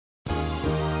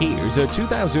Here's a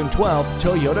 2012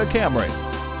 Toyota Camry.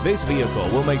 This vehicle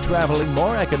will make traveling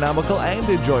more economical and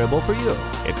enjoyable for you.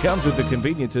 It comes with the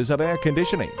conveniences of air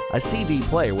conditioning, a CD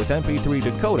player with MP3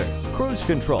 decoder, cruise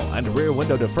control, and rear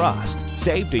window defrost.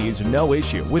 Safety is no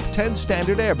issue with 10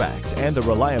 standard airbags and the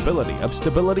reliability of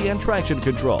stability and traction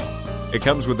control. It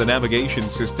comes with a navigation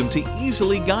system to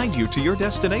easily guide you to your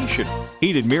destination.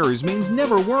 Heated mirrors means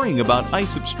never worrying about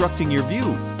ice obstructing your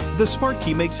view. The Smart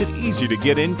Key makes it easy to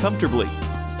get in comfortably.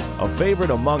 A favorite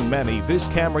among many, this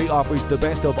Camry offers the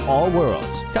best of all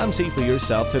worlds. Come see for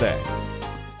yourself today.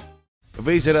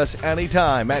 Visit us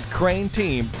anytime at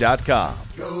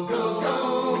crainteam.com.